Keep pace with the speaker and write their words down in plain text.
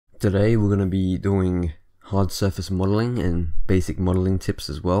Today we're going to be doing hard surface modeling and basic modeling tips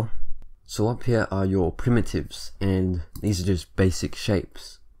as well. So up here are your primitives, and these are just basic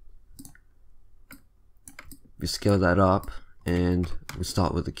shapes. We scale that up and we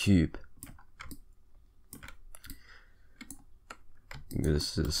start with a cube. Move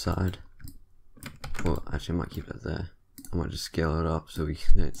this to the side. Well, actually I might keep that there. I might just scale it up so we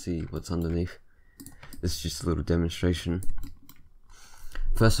don't see what's underneath. This is just a little demonstration.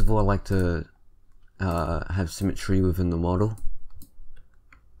 First of all, I like to have symmetry within the model.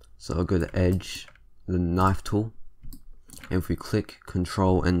 So I'll go to edge, the knife tool, and if we click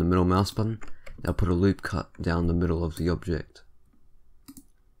Control and the middle mouse button, that'll put a loop cut down the middle of the object.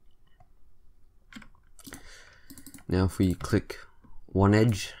 Now if we click one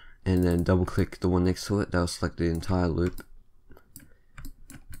edge and then double click the one next to it, that'll select the entire loop.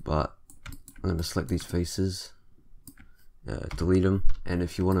 But I'm going to select these faces, delete them, and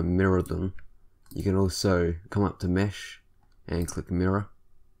if you want to mirror them, you can also come up to mesh and click mirror.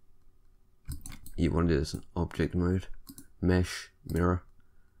 You want it as an object mode, mesh, mirror,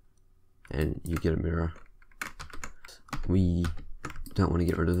 and you get a mirror. We don't want to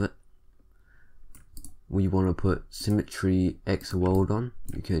get rid of it. We want to put symmetry X world on.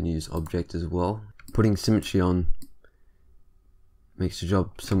 You can use object as well. Putting symmetry on makes the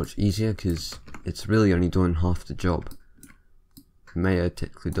job so much easier because it's really only doing half the job. Maya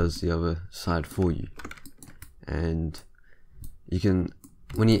technically does the other side for you, and you can,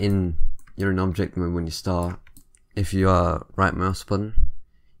 when you're in object mode when you start, if you are right mouse button,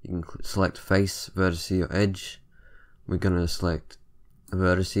 you can select face, vertice, or edge. We're gonna select a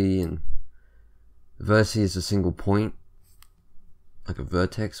vertice, and vertice is a single point, like a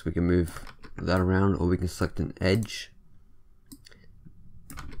vertex. We can move that around, or we can select an edge.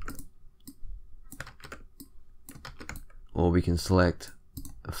 Or we can select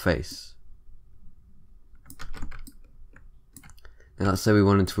a face. Now let's say we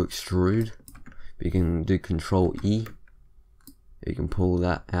wanted to extrude. We can do Control E. You can pull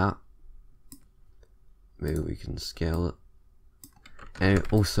that out. Maybe we can scale it. And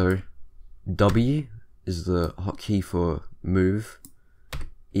also W is the hotkey for move,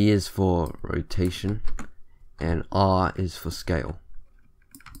 E is for rotation, and R is for scale.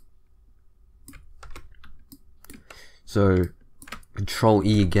 So Control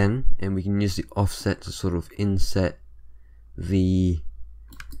E again, and we can use the offset to sort of inset the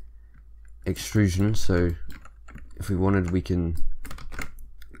extrusion. So if we wanted, we can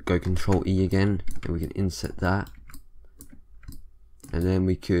go Control E again and we can inset that, and then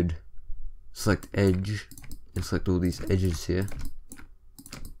we could select edge and select all these edges here,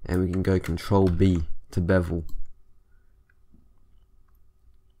 and we can go Control B to bevel.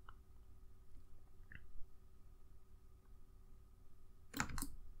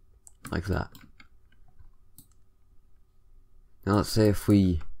 Like that. Now let's say if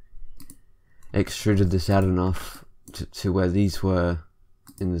we extruded this out enough to where these were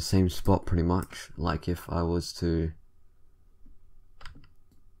in the same spot pretty much, like if I was to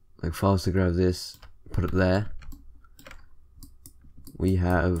grab this, put it there, we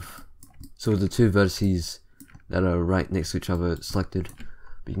have sort of the two vertices that are right next to each other selected.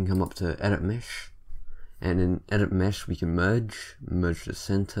 We can come up to edit mesh, and in edit mesh we can merge the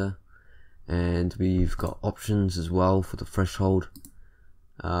center. And we've got options as well for the threshold.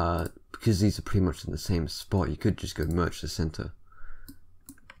 Because these are pretty much in the same spot, you could just go merge the center.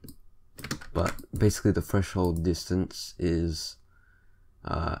 But basically the threshold distance is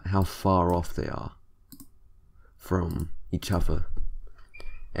how far off they are from each other.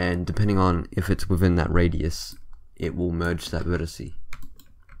 And depending on if it's within that radius, it will merge that vertice.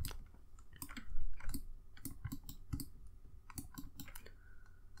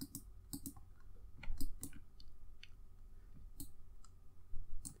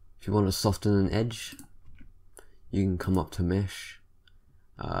 If you want to soften an edge, you can come up to mesh,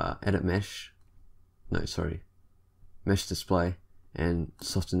 edit mesh, mesh display, and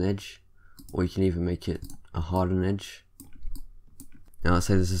soften edge, or you can even make it a harden edge. Now let's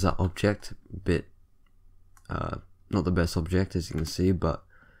say this is our object, bit not the best object as you can see, but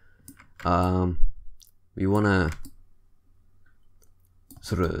we want to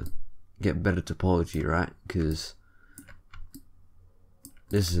sort of get better topology, right? Because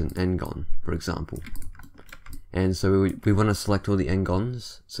this is an n-gon, for example, and so we want to select all the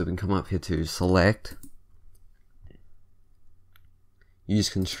n-gons. So we can come up here to select, use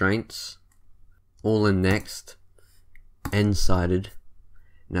constraints, all in next, n-sided.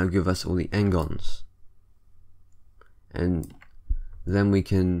 Now give us all the n-gons, and then we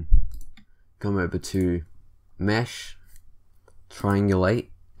can come over to mesh, triangulate,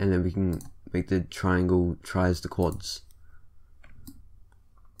 and then we can make the triangle tries the quads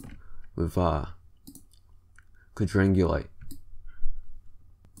with quadrangulate.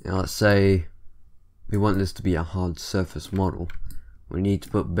 Now let's say we want this to be a hard surface model. We need to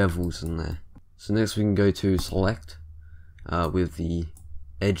put bevels in there. So next we can go to select with the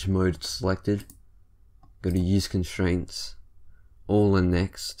edge mode selected. Go to use constraints, all in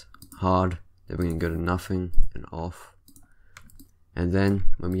next, hard, then we can go to nothing and off. And then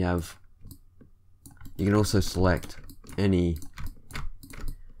when we have, you can also select any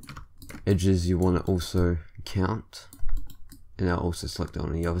edges you want to also count, and I'll also select it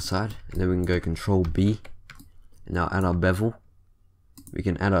on the other side. And then we can go Control B, and now add our bevel. We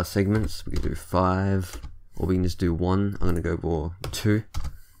can add our segments. We can do 5, or we can just do 1. I'm gonna go for 2.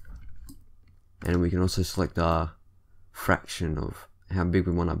 And we can also select our fraction of how big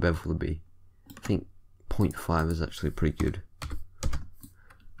we want our bevel to be. I think 0.5 is actually pretty good,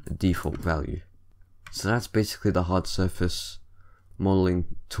 the default value. So that's basically the hard surface modeling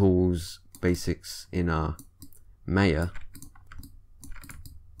tools basics in Maya.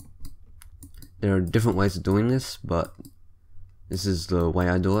 There are different ways of doing this, but this is the way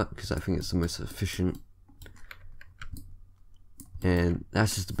I do it because I think it's the most efficient. And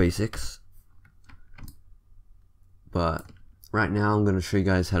that's just the basics. But right now I'm going to show you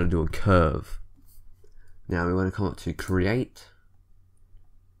guys how to do a curve. Now we want to come up to create,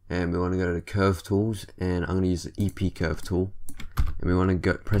 and we want to go to curve tools, and I'm going to use the EP curve tool, and we want to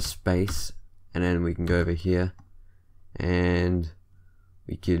go press space, and then we can go over here and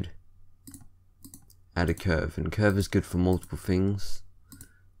we could add a curve. And curve is good for multiple things,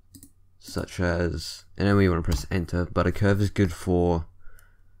 such as, and then we want to press enter, but a curve is good for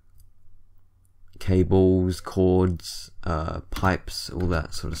cables, cords, pipes, all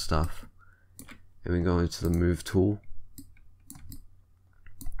that sort of stuff. And we go into the move tool,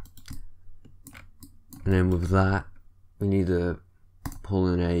 and then with that we need to pull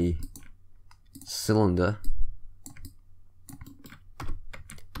in a cylinder.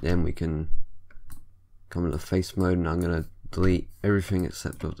 Then we can come into face mode, and I'm going to delete everything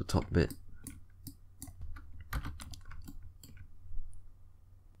except of the top bit.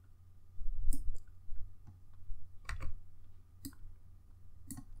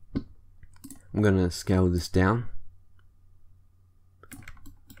 I'm going to scale this down,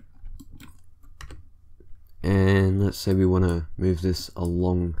 and let's say we want to move this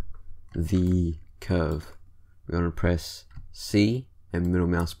along the curve. We're going to press C and middle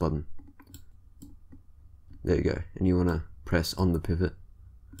mouse button. There you go, and you want to press on the pivot,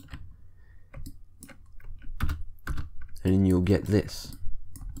 and then you'll get this.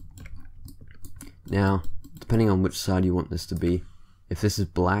 Now, depending on which side you want this to be, if this is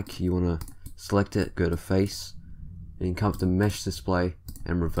black, you want to select it, go to face, and you can come up to mesh display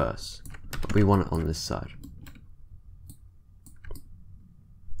and reverse. But we want it on this side.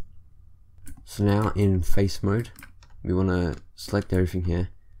 So now in face mode, we want to select everything here,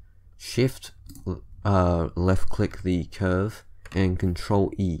 shift left click the curve and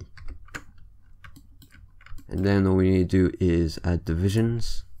Control E, and then all we need to do is add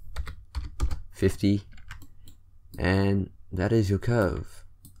divisions 50, and that is your curve.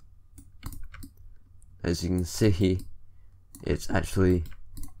 As you can see, it's actually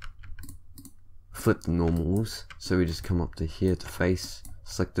flipped the normals, so we just come up to here to face,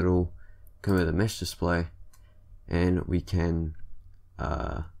 select it all, come to the mesh display, and we can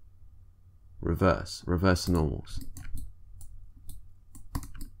reverse the normals.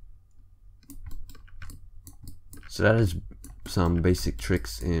 So that is some basic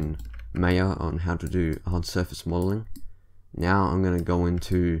tricks in Maya on how to do hard surface modeling. Now I'm going to go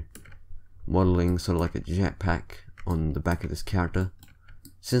into modeling sort of like a jetpack on the back of this character.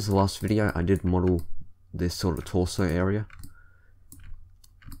 Since the last video I did model this sort of torso area,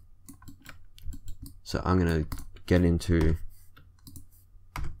 so I'm going to get into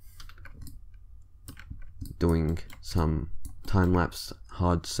doing some time-lapse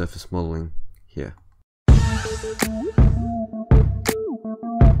hard surface modeling here.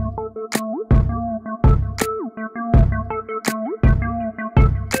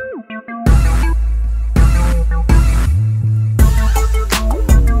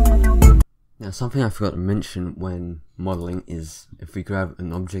 Now something I forgot to mention when modeling is if we grab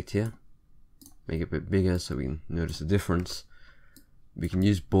an object here, make it a bit bigger so we can notice the difference, we can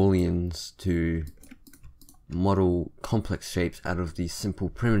use booleans to model complex shapes out of these simple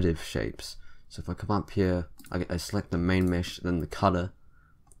primitive shapes. So if I come up here, I select the main mesh, then the cutter,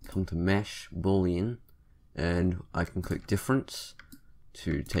 come to mesh, boolean, and I can click difference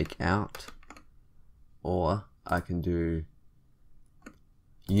to take out, or I can do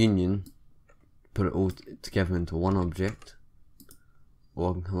union, put it all together into one object, or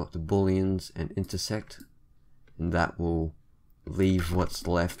I can come up to booleans and intersect, and that will leave what's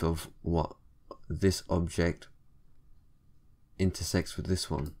left of what this object intersects with this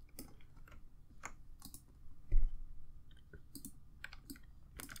one.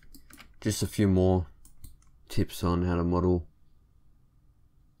 Just a few more tips on how to model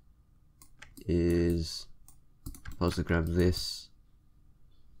is, if I was to grab this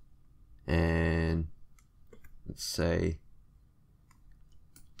and let's say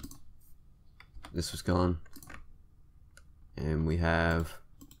this was gone, and we have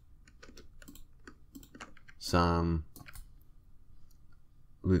some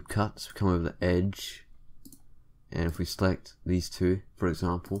loop cuts, we come over the edge, and if we select these two, for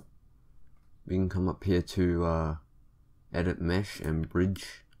example, we can come up here to edit mesh and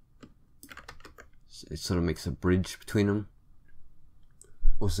bridge. So it sort of makes a bridge between them.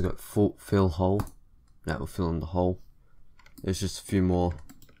 Also got fill hole, that will fill in the hole. There's just a few more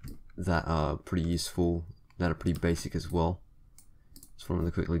that are pretty useful, that are pretty basic as well. Just wanted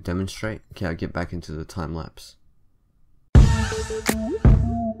to quickly demonstrate. Okay, I'll get back into the time lapse.